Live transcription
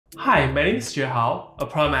Hi, my name is Hao, a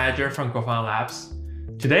product manager from Grafana Labs.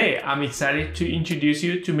 Today, I'm excited to introduce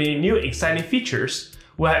you to many new exciting features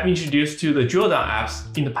we have introduced to the Drilldown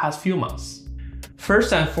apps in the past few months.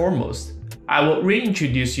 First and foremost, I will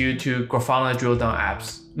reintroduce you to Grafana Drilldown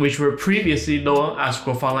apps, which were previously known as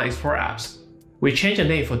Grafana Export apps. We changed the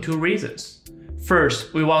name for two reasons.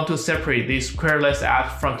 First, we want to separate these queryless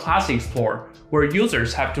apps from Classic Export, where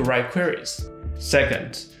users have to write queries.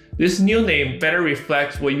 Second, this new name better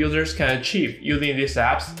reflects what users can achieve using these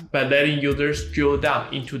apps by letting users drill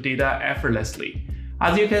down into data effortlessly.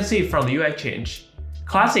 As you can see from the UI change,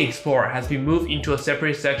 Classic Export has been moved into a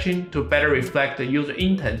separate section to better reflect the user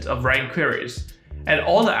intent of writing queries, and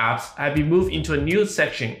all the apps have been moved into a new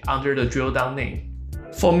section under the Drilldown name.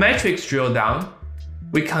 For metrics Drilldown,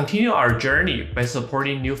 we continue our journey by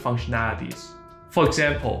supporting new functionalities. For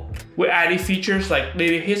example, we added features like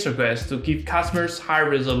native histograms to give customers higher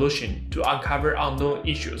resolution to uncover unknown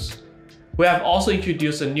issues. We have also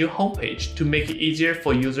introduced a new homepage to make it easier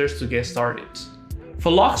for users to get started.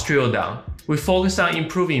 For logs Drilldown, we focus on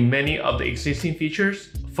improving many of the existing features.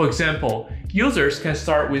 For example, users can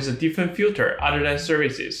start with a different filter other than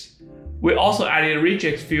services. We also added a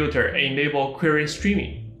regex filter and enabled query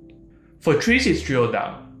streaming. For traces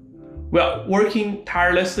Drilldown, we are working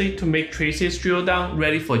tirelessly to make traces Drilldown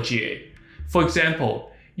ready for GA. For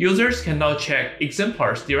example, users can now check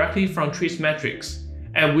exemplars directly from trace metrics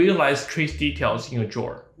and visualize trace details in a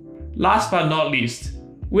drawer. Last but not least,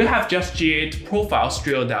 we have just GA'd profiles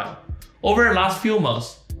Drilldown. Over the last few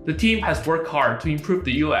months, the team has worked hard to improve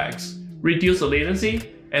the UX, reduce the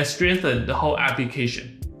latency, and strengthen the whole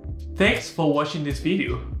application. Thanks for watching this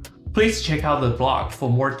video. Please check out the blog for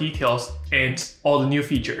more details and all the new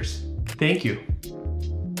features. Thank you.